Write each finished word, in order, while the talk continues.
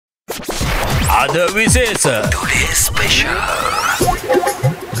අද විශේෂ Today special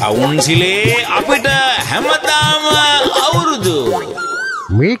කවුන්සිලේ අපිට හැමදාම අවුරුදු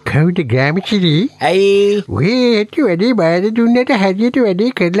මේ කවුද ග්‍රාමචිරි? ඇයි ඔය ඇටි වැඩේ බාර දුන්නට හරියට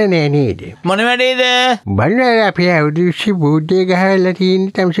වැඩේ කරලා නෑ නේද? මොන වැඩේද? බලන්න අපේ අවුරුද්දේ බෝඩේ ගහලා තියෙන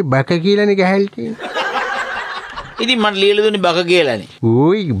තමයි බක කියලානේ ගහලා තියෙන්නේ. ඉතින් මට ලියලා දුන්නේ බක කියලානේ.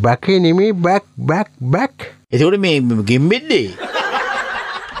 ඕයි බකේ නෙමෙයි බක්. ඒකට මේ ගෙම්බෙද්දේ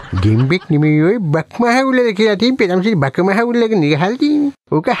ගෙම්බෙක් නෙමෙයි ඔය බක් මහවුලද කියලා තියෙන්නේ. තමයි බක මහවුලක නිගහලා තියෙන්නේ.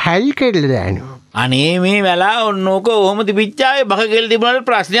 ඕක හල් කරලා දානවා. අනේ මේ වෙලා ඔන්නෝක ඔහොම තිබිච්චාවේ බක කියලා තිබුණාට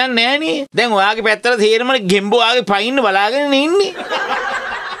ප්‍රශ්නයක් නෑනේ. දැන් ඔයාගේ පැත්තට තේරෙම ගෙම්බෝ ආගේ පයින්න බලාගෙන ඉන්නේ.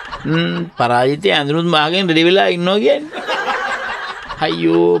 පරාජිතය ඇඳුනුත් මාගෙන් රෙඩි වෙලා ඉන්නවා කියන්නේ.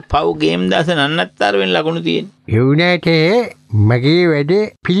 අයියෝ පව් ගේම් දාස නන්නත්තර වෙන ලකුණු තියෙන. ඒ වුණාට මගේ වැඩ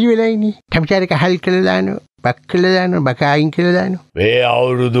පිළිවෙලයිනේ. තමචාරක හල් කරලා දානවා. බක් කරලා දානවා. බක අයින් කරලා දානවා. මේ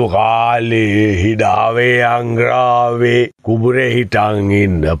අවුරුදු කාලේ හිඩාවේ අංග්‍රාවේ කුඹුරේ හිටන්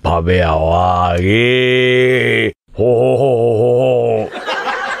ඉන්න පබයවාගේ හෝ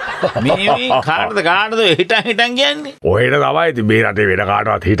මේ කාටද හිටන් කියන්නේ? ඔහෙට තමයි ඉතින් මේ රටේ වෙන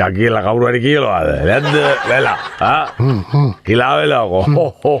කාටවත් හිටක් කියලා කවුරු හරි කියලාද? නැද්ද වෙලා? කිලා වෙලා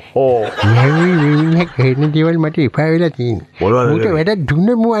හෝ නෑ මේ කෙන දේවල් මට එපා වෙලා තියෙනවා. මොනවද? උට වැඩ දුන්න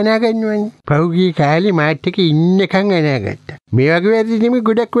මු අනාගන්නවනේ. පහුගිය කාලේ මාත් එක ඉන්නකන් අනාගත්තා. මේ වගේ වැඩි නෙමෙයි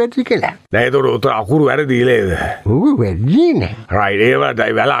ගොඩක් වැඩි කළා. නෑ ඒක උතර අකුරු වැරදිලේද? ඌ වැඩි නෑ. රයිට්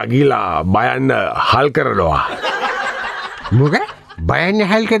ඒවයි වෙලා ගිලා බයන්න හල් කරනවා. මොකද? බයන්න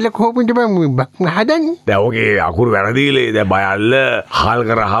හල් කරලා කොහොමද මම බක් හදන්නේ? දැන් ඔගේ අකුරු වැරදිලේ දැන් බයල්ල හල්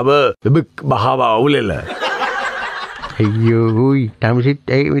කරාම බහව අවුලෙල. අයියෝ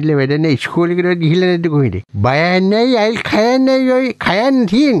තමසිට ඒ විල වැඩන ඉස්කෝලේකට ගිහිල්ලා නැද්ද කොහෙද? බයන්නයි අය කයන්නයි ඔය කයන්න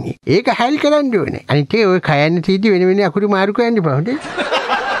තියෙන්නේ. ඒක හල් කරන්න ඕනේ. අනිත් ඒ ඔය කයන්න තීදි වෙන අකුරු මාරු කරන්න බෑ.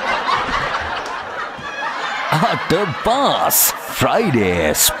 Atapass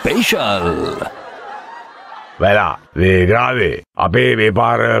Friday special වෙලා මේ ග්‍රාවේ අපේ මේ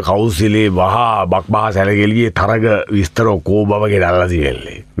පාර කවුන්සිලේ වහා බක්බා සැලගෙලියේ තරග විස්තර කෝබව ගෙනල්ලා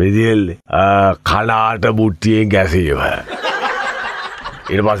තියෙන්නේ. මෙදියල්ලේ කඩාට බුට්ටියෙන් ගැසීම.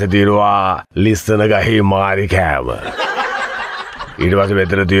 ඊට පස්සේ තියනවා ලිස්සන ගහේ මාරි කෑම. ඊට පස්සේ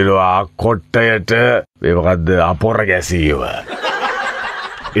මෙතන තියනවා කොට්ටයට මේ මොකද්ද අපොර ගැසීම.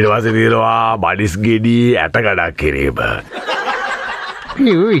 ඊට පස්සේ තියනවා බඩිස් ගෙඩි ඇට ගඩක් කිරීම.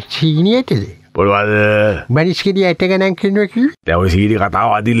 මේ ඔය චීනියටද? පොළවද බනිස්කෙඩිය ඇට ගණන් කරනවා කිව්වේ? දැන් ඔය සීඩි කතාව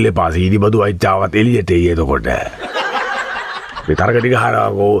අදින්න එපා. සීඩි බදු අයිචාවත් එළියට එයි එතකොට. මේ තරග ටික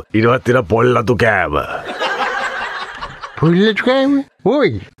හරවකෝ. ඊටවත් තියන පොල්ලතු කෑම. පොල්ලතු කෑම?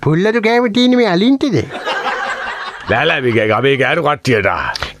 ඕයි පොල්ලතු කෑම තියෙන්නේ මේ අලින්ටද? ලෑලෑ මේ ගමේ කෑනු කට්ටියට.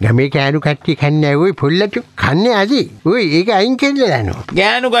 ගමේ කෑනු කට්ටිය කන්නේ ඔය පොල්ලතු කන්නේ අදි. ඔයි ඒක අයින් කරලා දානවා.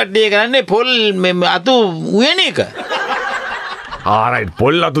 ගෑනු කට්ටිය කරන්නේ පොල් අතු උයන එක. ආරයිට්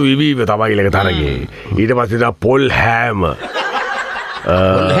පොල් අතු විවීම තමයි ඊළඟ තරගේ. ඊට පස්සේ පොල් හෑම.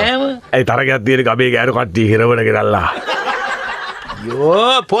 පොල් හෑම? ඒ තරගයක් තියෙන ගමේ ගෑනු කට්ටිය හිරවන ගෙනල්ලා.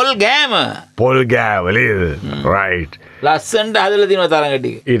 යෝ පොල් ගෑම. පොල් ගෑම නේද? රයිට්. ලස්සනට හදලා තියෙනවා තරඟ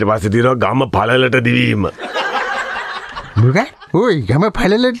ටික. ඊට පස්සේ තියෙනවා ගම පළලට දිවීම. මොකද? ඔය ගම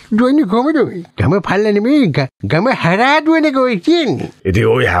පළලට දුවන්නේ කොහමද ඔය? ගම පළල නෙමෙයි ගම හරහා දුවන එක ඔය කියන්නේ. ඉතින්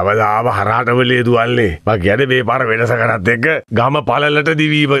ඔය හැමදාම හරහාටමලේ දුවන්නේ. මම කියන්නේ මේ පාර වෙනස කරත් එක්ක ගම පළලට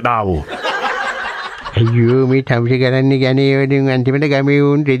දිවීම දාමු. අයියෝ මේ තමයි කරන්නේ ගන්නේ වලින් අන්තිමට ගමේ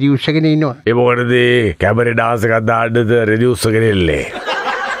උන් රෙදි උස්සගෙන ඉන්නවා. ඒ මොකටද කැබරේ ඩාන්ස් එකක් දාන්නද රෙදි උස්සගෙන ඉල්ලේ?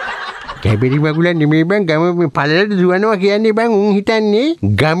 කැබරි වගුලා නෙමෙයි බං ගම පළලට දුවනවා කියන්නේ බං උන් හිතන්නේ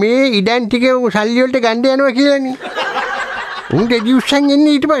ගමේ ඉඩම් ටික සල්ලි වලට ගන්න යනවා කියලානේ. උන් රෙදි උස්සන්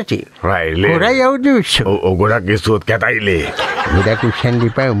එන්නේ ඊට පස්සේ. රයිට්. කොරයි අවුදු උස්ස. ඔව් ගොඩක් ඉස්සුවත් කැතයිලේ. ගොඩක් උස්සන්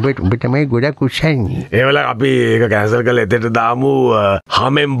දීපා උඹ තමයි ගොඩක් උස්සන්නේ. ඒ වෙලාව අපි ඒක කැන්සල් කරලා එතෙට දාමු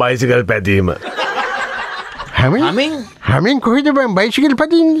හමෙන් බයිසිකල් පැදීම. හමෙන් කොහෙද බං බයිසිකල්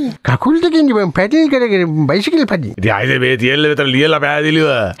පදින්නේ? කකුල් දෙකින් බං පැඩල් කරගෙන බයිසිකල් පදින්නේ. ඉතින් ආයිද මේ තියෙල්ල විතර ලියලා පැහැදිලිව.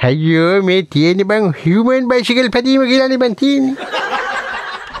 අයියෝ මේ තියෙන්නේ බං හියුමන් බයිසිකල් පැදීම කියලානේ බං තියෙන්නේ.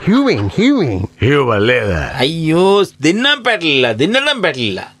 හියුමන් ලේද? අයියෝ දෙන්නම්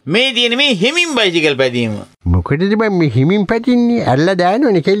පැටලිලා. මේ තියෙන මේ හිමින් බයිසිකල් පැදීම. මොකටද බං මේ හිමින් පැදින්නේ? අල්ලා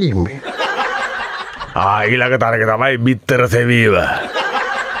දානවනේ කෙලින්ම. ඊළඟ තරග තමයි බිත්තර සෙවීම.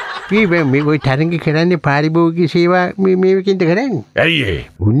 මේ ඔය තරඟ කරන්නේ පාරිභෝගික සේවා මේකෙන්ද කරන්නේ? ඇයි ඒ?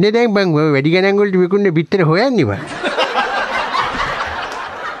 උන්නේ දැන් බං ඔය වැඩි ගණන් වලට විකුණන බිත්තර හොයන්නේ බං.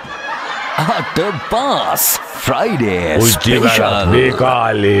 Atapass Friday special මේ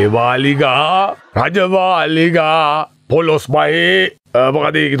කාලේ වාලිගා රජවාලිගා පොලොස් බයේ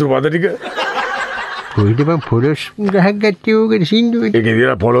මොකද ඉතුරු පද ටික? කොයිද බං පොලොස් ගහක් ගත්තේ ඕකට සින්දුවේ? ඒකේ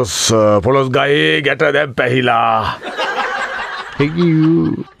තියෙන පොලොස් ගහේ ගැට දැන් පැහිලා.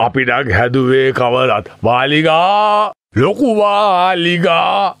 අපි නම් හැදුවේ කවලත් මාලිගා ලොකු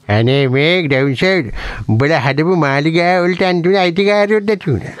මාලිගා. අනේ මේ ඩවුන්සර් උඹලා හදපු මාලිගා වලට අන්තිමට අයිතිකාරයොත්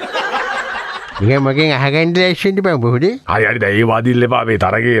නැතුණා. නිකන් මගෙන් අහගන්න ලැස්සෙන්න බං බොහොදේ. හරි දැන් ඒ වාදිල්ල එපා මේ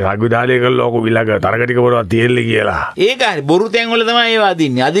තරගේ සංවිධානය කරලා ඕක විලක තරග ටික බොරවත් තියෙන්නේ කියලා. ඒක හරි බොරු තැන් වල තමයි ඒවා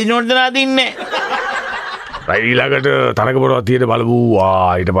අදින්නේ. අදින්නෝට දන අදින්නේ. ඊළඟට තරග බොරවත් තියෙන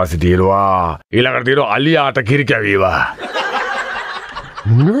බලපුවා. ඊට පස්සේ තියෙනවා ඊළඟට තියෙනවා අලියාට කිරි කැවීවා.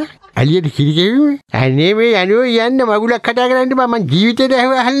 අලියට කිරි කැවීම? අනේ මේ යනෝ යන්න මගුලක් කතා කරන්න බං මං ජීවිතේට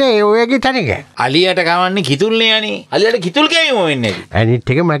අහන්නේ ඔයගේ තරග. අලියට කවන්නේ කිතුල්නේ යන්නේ. අලියට කිතුල් කැවීම වෙන්නේ නැති.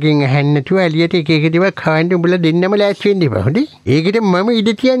 අනිත් එක මගෙන් අහන්න නැතුව අලියට එක එක දේවල් කවන්න උඹලා දෙන්නම ලෑස්ති වෙන්න එපා. හොඳේ? ඒකට මම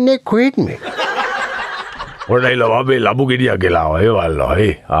ඉඩ තියන්නේ කොහෙත්ම. ඔන්නයි ලබේ ලබු ගෙඩියක් ගෙලාවා ඒ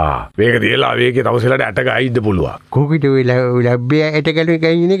වල්ලා මේක තියලා මේකේ තවසලට ඇට ගහින්න පුළුවන්. කොහොමද ඔය ලබ්බේ ඇට ගලුවේ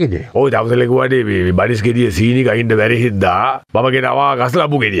ගහින්නේ නේද? ඔය තවසල කිව්වානේ මේ බඩිස් ගෙඩිය සීනි ගහින්න බැරි හින්දා මම ගෙනාවා ගස්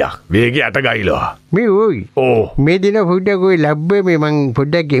ලබු ගෙඩියක්. මේකේ ඇට ගහිලා. මේ ඔයි. මේ දින පොඩ්ඩක් ඔය ලබ්බේ මේ මං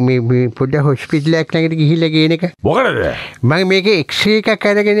පොඩ්ඩක් මේ පොඩ්ඩක් හොස්පිටල් එකක් ළඟට ගිහිල්ලා ගේන එක. මොකටද? මම මේකේ එක්ස්රේ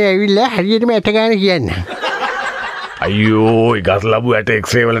එකක් අරගෙන ඇවිල්ලා හරියටම ඇට ගන්න කියන්න. අයියෝ ගස් ලබු ඇට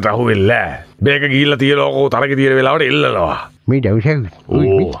එක්ස්රේ වලට අහුවෙලා. මේක ගිහිල්ලා තියලා තරගේ තියෙන වෙලාවට එල්ලනවා. මේ දවසක්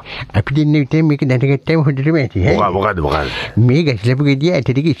අපි දෙන්න විතර මේක දැනගත්තාම හොඳටම ඇති. මොකද්ද? මේ ගස් ලබු ගෙඩිය ඇට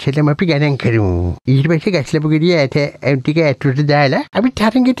ටික ඉස්සෙල්ලාම අපි ගණන් කරමු. ඊට පස්සේ ගස් ලබු ගෙඩිය ඇට ටික ඇතුළට දාලා අපි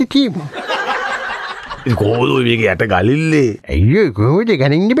තරගෙට තියමු. කොහොමද මේක ඇට ගලිල්ලේ? අයියෝ කොහොමද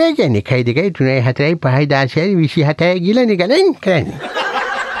ගණන් බෑ කියන්නේ? 1 2 3 4 5 10 27 කියලා නේ ගණන් කරන්නේ.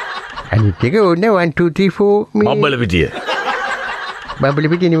 අනිත් එක ඕනේ 1 2 3 4 බබ්බල පිටිය. බබ්බල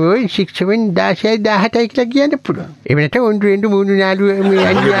පිටිය නෙවෙයි 6 7 10 17 කියලා කියන්න පුළුවන්. ඒ වෙනත 1 2 3 4 මේ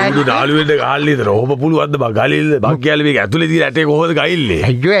අනිත් 4 වෙනද ගහල්ලේ ඉතන ඔහොම පුළුවන්ද බං ගලිල්ල බං කියලා මේක ඇතුලේ තියෙන ඇටේ කොහොමද ගහිල්ලේ?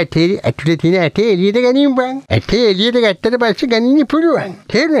 අයියෝ ඇටේ තියෙන ඇටේ එළියට ගැනීම බං. ඇටේ එළියට ගැත්තට පස්සේ ගනින්න පුළුවන්.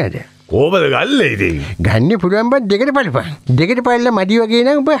 තේරුණාද? කොහොමද ගල්ලේ ඉතින්? ගන්න පුළුවන් බං දෙකට බලපන්. දෙකට බලලා මදි වගේ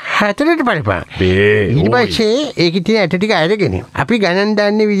නම් ඔබ හතරට බලපන්. ඊට පස්සේ ඒකේ තියෙන ඇට ටික අරගෙන අපි ගණන්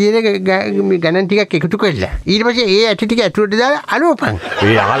දාන්නේ විදිහට ගණන් ටිකක් එකතු කරලා ඊට පස්සේ ඒ ඇට ටික ඇතුළට දාලා අලවපන්.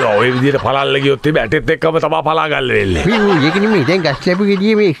 ඒ අහලා ඔය විදිහට පලල්ල ගියොත් මේ ඇටෙත් එක්කම තමයි පලා ගල්ල වෙන්නේ. ඒක නෙමෙයි දැන් ගස් ලැබු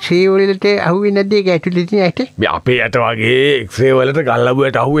ගෙඩියේ මේ එක්ස්රේ වලට අහුවෙන්නේ නැද්ද ඒක ඇතුළේ තියෙන ඇට? මේ අපේ ඇට වගේ එක්ස්රේ වලට ගල්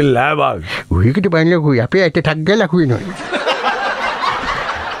ලැබුවට අහුවෙන්නේ නැහැ බං. ඔයකට බලන්නකෝ අපේ ඇට ටක් ගාලා අහුවෙනවා.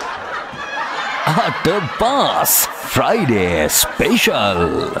 Atapass Friday Special.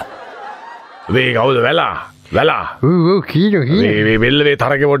 මේ කවුද වෙලා? කීනෝ මේ බෙල්ල මේ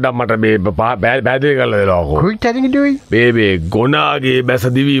තරගේ පොඩ්ඩක් මට මේ බෑදේ කරලා දෙනවකෝ. කොයි තරගෙද ඔය? මේ ගොනාගේ බැස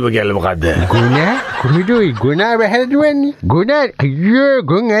දිවීම කියලා මොකද්ද? ගොනා? කොහෙද ඔය ගොනා බහැලා දුවන්නේ? ගොනා අයියෝ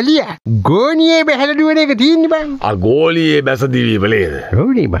ගොන් ඇලියා. ගෝනියේ බහැලා දුවන එක තියෙන්නේ බං. ගෝලියේ බැස දිවීම නේද?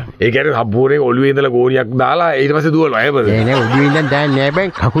 ඔව්නේ බං. ඒ කියන්නේ සම්පූර්ණයෙන් ඔළුවේ ඉඳලා ගෝනියක් දාලා ඊට පස්සේ දුවනවා එහෙමද? නෑ ඔළුවේ ඉඳන් දාන්නේ නෑ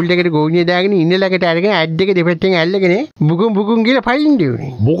බං. කකුල් දෙකට ගෝනිය දාගෙන ඉන්න ළඟට අරගෙන ඇඩ් දෙක දෙපැත්තෙන් අල්ලගෙන බුකුම් කියලා පයින්නේ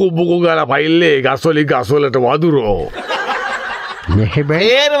උනේ. බුකුම් ගාලා පයිල්ලේ ගස් වලට වදුරෝ.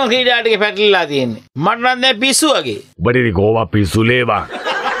 ඒරම ක්‍රීඩාටික පැටලිලා තියෙන්නේ. මට නම් දැන් පිස්සු වගේ. ඔබට ඉතින් කොහොම පිස්සුලේ බං.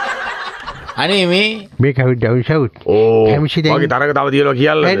 අනේ මේ කවුද ඩවුන්සවුත්? මගේ තරග තව තියනවා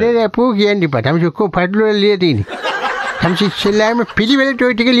කියලා. නෑ පෝ කියන්න ඉපා. තමසි ඔක්කොම පටලවලා ලියලා තියෙන්නේ. තමසි ඉස්සෙල්ලාම පිළිවෙලට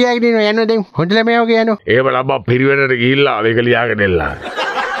ඔය ටික ලියාගෙන යනවා දැන් හොඳ ළමයා වගේ යනවා. එහෙම නම් පිළිවෙලට ගිහිල්ලා මේක ලියාගෙන එල්ලා.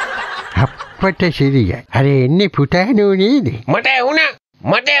 අපට සිරිය. අර එන්නේ පුතා නෝනේද? මට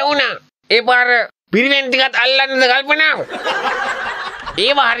වුණා. ඒ පාර පිරිවෙන් ටිකත් අල්ලන්නද කල්පනාව.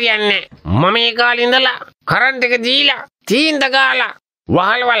 ඒව හරියන්නේ මම ඒ කාලේ ඉඳලා කරන්ට් එක දීලා තීන්ද ගාලා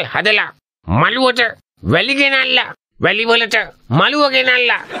වහල්වල් හදලා මලුවට වැලි ගෙනල්ලා වැලි වලට මලුව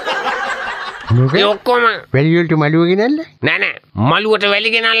ගෙනල්ලා ඒ ඔක්කොම වැලි වලට මලුව ගෙනල්ලා නෑ මලුවට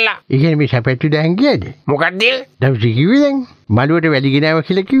වැලි ගෙනල්ලා ඒ කියන්නේ මේ සපැත්තු දාන් ගියද? මොකද්ද? දවසි කිව්වේ දැන් මලුවට වැලි ගෙනාව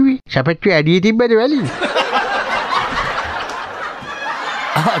කියලා කිව්වේ. සපැත්තු ඇඩියේ තිබ්බද වැලි?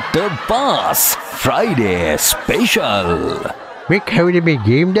 Atapass Friday Special. මේ කවුද මේ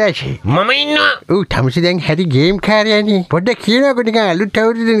ගේම් දාසේ? මම ඉන්නවා. ඔව් තමසි දැන් හරි ගේම් කාර්යයනේ. පොඩ්ඩක් කියනකො නිකන් අලුත්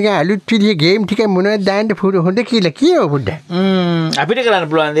අවුරුද්දේ නිකන් අලුත් විදිහේ ගේම් ටික මොනවද දාන්න හොඳ කියලා කියව පොඩ්ඩක්. අපිට කරන්න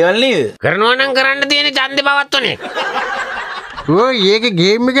පුළුවන් දේවල් නේද? කරනවා නම් කරන්න තියෙන ඡන්දේ පවත්වන්නේ. ඔය ඒක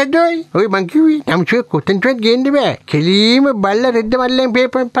ගේම් එකද ඔය? ඔය මං කිව්වේ තමසි කොතෙන්ටවත් ගේන්න බෑ. කෙලීම බල්ල රෙද්ද මල්ලෙන්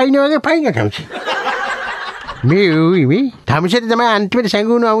පේපර් පයින්න වගේ පයින්න තමසි. මේ තමසිට තමයි අන්තිමට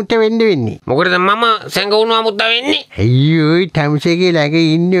සැඟවුණු අමුත්ත වෙන්නේ. මොකටද මම සැඟවුණු අමුත්ත වෙන්නේ? අයියෝ තමසගේ ළඟ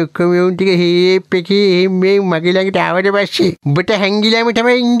ඉන්න ඔක්කොම උන් ටික හේප් එකේ මේ මගේ ළඟට ආවට පස්සේ උඹට හැංගිලාම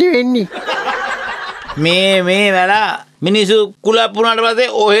තමයි ඉන්න වෙන්නේ. මේ වෙලා මිනිස්සු කුලප් වුණාට පස්සේ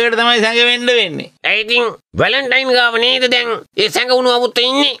ඔහෙට තමයි සැඟවෙන්න වෙන්නේ. ඒ ඉතින් වැලන්ටයින් ගාව නේද දැන් ඒ සැඟවුණු අවුත්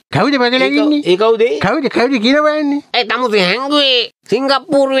ඉන්නේ. කවුද මගලා ඉන්නේ? ඒ කවුද? කවුද කියලා බලන්නේ. ඒ තමුසේ හැංගුවේ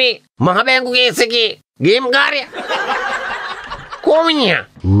සිංගප්පූරුවේ මහ බැංකු කේස් එකේ ගේම් කාර්යය. කොමිනියා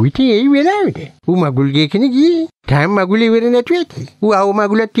ඌටි ඒ වෙලාවට ඌ මගුල් ගේ කෙනෙක් ගියේ. තාම මගුල් ඉවර නැතුව ඇති. ඌ ආව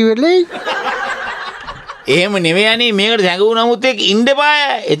මගුලත් ඉවරලයි. එහෙම නෙවෙයි අනේ මේකට සැඟවුණු අමුත් එක්ක ඉන්න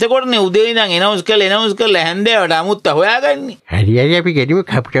බෑ. එතකොටනේ උදේ ඉඳන් එනවුස් කරලා හැන්දෑවට අමුත්ත හොයාගන්නේ. හරි අපි ගෙඩිම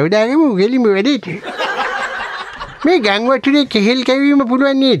කප්ටව දාගමු ගෙලිම වැඩේට. මේ ගම් වතුරේ කෙහෙල් කැවීම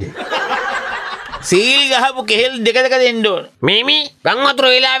පුළුවන් නේද? සීල් ගහපු කෙහෙල් දෙක දෙන්න ඕන. මේමි ගම් වතුර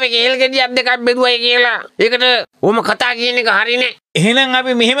වෙලාවේ කෙහෙල් ගෙඩියක් දෙකක් බෙදුවයි කියලා. ඒකට ඕම කතා කියන එක හරිනේ. එහෙනම්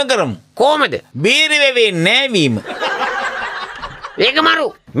අපි මෙහෙම කරමු. කොහමද? බීරි වෙවෙන්නේ නෑවීම. ඒක මරු.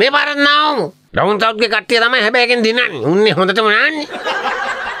 මේ පාරත් නාවමු. ඩවුන් සවුත්ගේ කට්ටිය තමයි හැබැයි එකෙන් දිනන්නේ. උන්නේ හොඳටම නාන්නේ.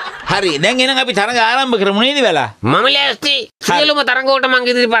 හරි දැන් එහෙනම් අපි තරඟ ආරම්භ කරමු නේද වෙලා? මම ලෑස්ති. සියලුම තරඟවලට මං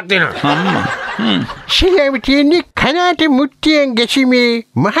ඉදිරිපත් වෙනවා. අම්මා. සියලුම තියන්නේ කනාට මුට්ටියෙන් ගැසීමේ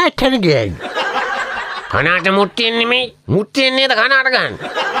මහා තරගයයි. කනාට මුට්ටියෙන් නෙමෙයි. මුට්ටියෙන් නේද කනාට ගන්න.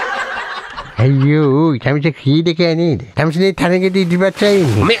 අයියෝ තමස ක්‍රීඩකයා නේද? තමසනේ තරගෙට ඉදිරිපත්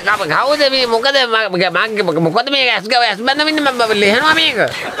වෙන්නේ. මේ කවුද මේ මොකද මේ ඇස් බැඳ වෙන්නේ මම ලෙහනවා මේක.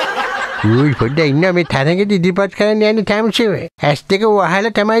 ඌයි පොඩ්ඩක් ඉන්න මේ තරගෙට ඉදිරිපත් කරන්න යන්නේ තමසේ. ඇස් දෙක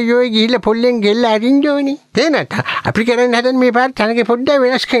වහලා තමයි ඔය ගිහිල්ලා පොල්ලෙන් ගෙල්ල අරින්න ඕනේ. තේනත් අපි කරන්න හදන මේ පාර තරගෙ පොඩ්ඩක්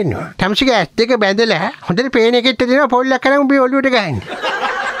වෙනස් කරනවා. තමසේගේ ඇස් දෙක බැඳලා හොඳට පේන එකට දෙනවා පොල්ලක් කරන් උඹේ ඔළුවට ගන්න.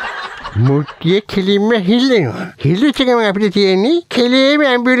 මුට්ටිය කෙලින්ම හිල්ලෙනවා. හිල්ලුච්ච ගමන් අපිට තියෙන්නේ කෙලේම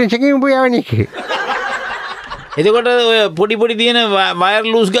ඇම්බියුලන්ස් එකකින් උඹ යවන එක. එතකොට ඔය පොඩි තියෙන වයර්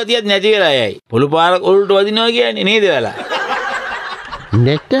ලූස් ගතියක් නැති වෙලා යයි. පොළු පාරක් ඔලුට වදිනවා කියන්නේ නේද වෙලා?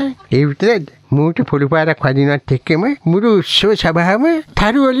 නැත්නම් ඒ විතරද? මූට පොළු පාරක් වදිනවත් එක්කම මුළු උත්සව සභාවම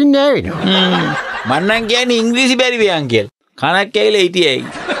තරු වලින් නෑවෙනවා. මං නම් කියන්නේ ඉංග්‍රීසි බැරි වෙයන් කියලා. කනක් ඇවිල්ලා හිටියයි.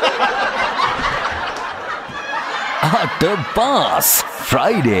 Atapass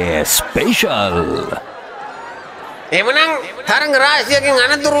Friday Special. එමනම් තරංග රාශියකින්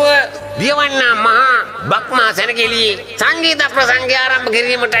අනතුරුව දියවන්නා මහා බක්මා සැනකෙළියේ සංගීත ප්‍රසංගය ආරම්භ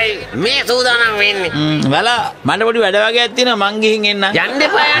කිරීමටයි මේ සූදානම් වෙන්නේ. වෙලා මට පොඩි වැඩ වගේක් තියෙනවා මං ගිහින් එන්න. යන්න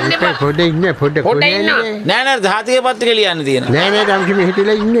එපා. පොඩ්ඩ ඉන්න. නෑ සාතික පත්‍රික ලියන්න තියෙනවා. නෑ තමසි මේ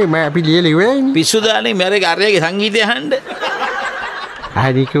හිටලා ඉන්නේ. මම අපි ලියලා ඉවරයිනේ. පිස්සු දාන්නේ මරේ අරයාගේ සංගීතය අහන්න.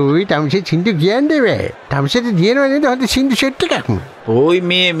 හරික උයි තමසේ සින්දු කියන්නේ බෑ. තමසේට දිනව නේද හොඳ සින්දු සෙට් එකක්. ඕයි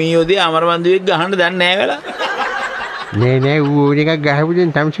මේ යෝධය අමරබන්දුවෙක් ගහන්න දන්නේ නෑ වෙලා. නෑ ඌ ඕන එකක් ගහපු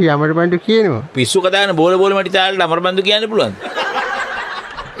දෙන් තමසි අමරබන්දු කියනවා. පිස්සු කතාන බෝල මටි තාලට අමරබන්දු කියන්න පුළුවන්.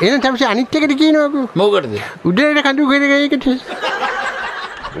 එහෙනම් තමසි අනිත් එකට කියනවාකෝ. මොකටද? උඩරට කඳු කරගෙන ඒකට.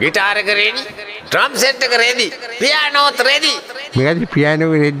 ගිටාර එක රෙඩි. ඩ්‍රම් සෙට් එක රෙඩි. පියානෝත් රෙඩි. මේකද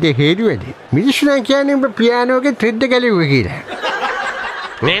පියානෝ රෙද්ද හේතුවද? මිනිස්සු නම් කියන්නේ ඔබ පියානෝගේ ත්‍රෙඩ් ගැලුවා කියලා.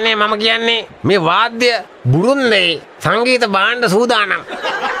 නෑ මම කියන්නේ මේ වාද්‍ය බුරුන්දේ සංගීත භාණ්ඩ සූදානම්.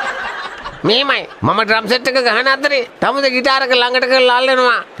 මේමයි මම ඩ්‍රම් සෙට් එක ගහන අතරේ තමුද ගිටාර එක ළඟට කරලා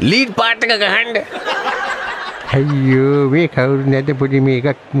අල්ලනවා ලීඩ් පාර්ට් එක ගහන්න. අයියෝ මේ කවුරු නැද පොඩි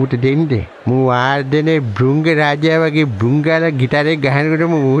මේකක් මුට දෙන්න. මූ වාදනේ බෘංග රාජයා වගේ බෘංගාල ගිටාරේ ගහනකොට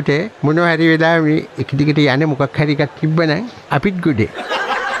මූට මොනවා හරි වෙලා මේ එක දිගට යන්නේ මොකක් හරි එකක් තිබ්බනම් අපිත් ගොඩේ.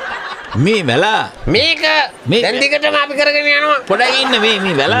 මේ වෙලා මේක දැන් දිගටම අපි කරගෙන යනවා. පොඩක් ඉන්න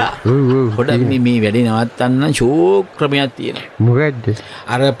මේ වෙලා. පොඩක් මේ වැඩේ නවත්තන්න ෂෝක් ක්‍රමයක් තියෙනවා. මොකද්ද?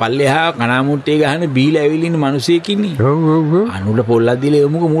 අර පල්ලෙහා කණාමුට්ටේ ගහන බීලා ඇවිල්ලා ඉන්න මිනිසෙක් ඉන්නේ. ඔව්. අනුල පොල්ලක් දීලා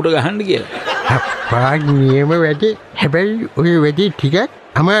එමුක මූට ගහන්න කියලා. අප්පා නියම වැඩේ. හැබැයි ඔය වැඩේ ටිකක්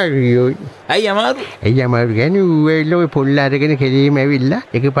අමාරුයි. ඇයි අමාරු? ඇයි අමාරු කියන්නේ ඌ පොල්ල අරගෙන කෙලීම ඇවිල්ලා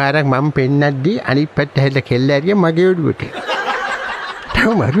එකපාරක් මම පෙන්නද්දී අනිත් පැත්ත හැදලා කෙල්ල ඇරිය මගේ ඔළුවට.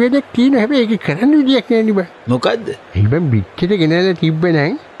 මරුවදක් තියෙන හැබැයි ඒක කරන්න විදියක් නෑනේ බා. මොකද්ද? ඉබන් බිත්තර ගෙනල්ලා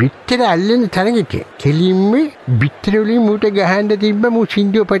තිබ්බනම් බිත්තර අල්ලන තරගෙට කෙලින්ම බිත්තර වලින් මූට ගහන්න තිබ්බ මූ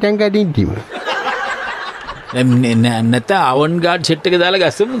සින්දුව පටන් ගන්න තිබ්බ. නැත්නම් අවන්ගාඩ් සෙට් එක දාලා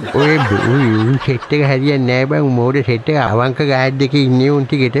ගස්සමුද? ඔය සෙට් එක හරියන්නේ නෑ බං. මෝඩ සෙට් එක අවංක ගාඩ් දෙකේ ඉන්නේ උන්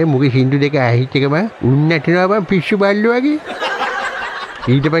ටිකට මුගේ සින්දු දෙක අහිච්ච එක බං. උන් නැටනවා බං පිස්සු බල්ලෝ වගේ.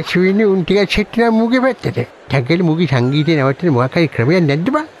 ඊට පස්සේ වෙන්නේ උන් ටික සෙට් නම් මුගේ පැත්තට. ටැංකල් මුගේ සංගීතේ නවත්තන මොකක් හරි ක්‍රමයක් නැද්ද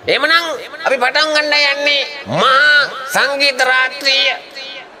බං? එමනම් අපි පටන් ගන්න යන්නේ මහා සංගීත රාත්‍රිය.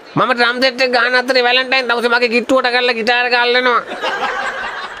 මම ඩ්‍රම් සෙට් එක ගහන අතරේ වැලන්ටයින් තමුසේ මගේ කිට්ටුවට කරලා ගිටාර එක අල්ලනවා.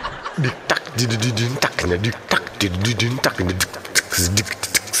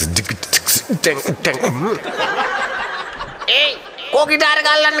 ඒ කෝ ගිටාර එක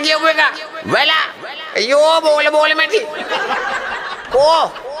අල්ලන්න කියපු එක වෙලා අයියෝ බෝල මැටි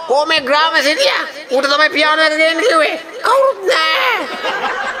කෝ මේ ග්‍රාම සිටියා ඌට තමයි පියානෝ එක ගේන්න කිව්වේ කවුරුත් නෑ.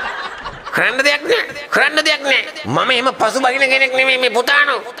 කරන්න දෙයක් නෑ. මම එහෙම පසු බහින කෙනෙක් නෙමෙයි මේ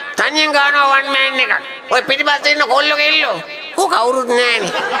පුතානෝ. තනියෙන් ගානවා වන් මෑන් එකක්. ඔය පිටිපස්සේ ඉන්න කොල්ලෝ කෙල්ලෝ. ඌ කවුරුත්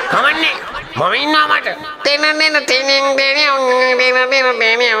නෑනේ. කමන්නේ. මම ඉන්නවා මට.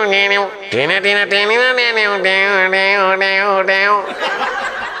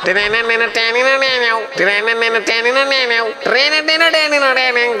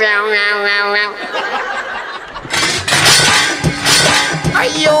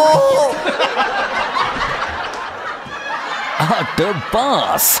 අයියෝ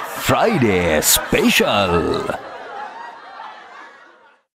Atapass Friday Special.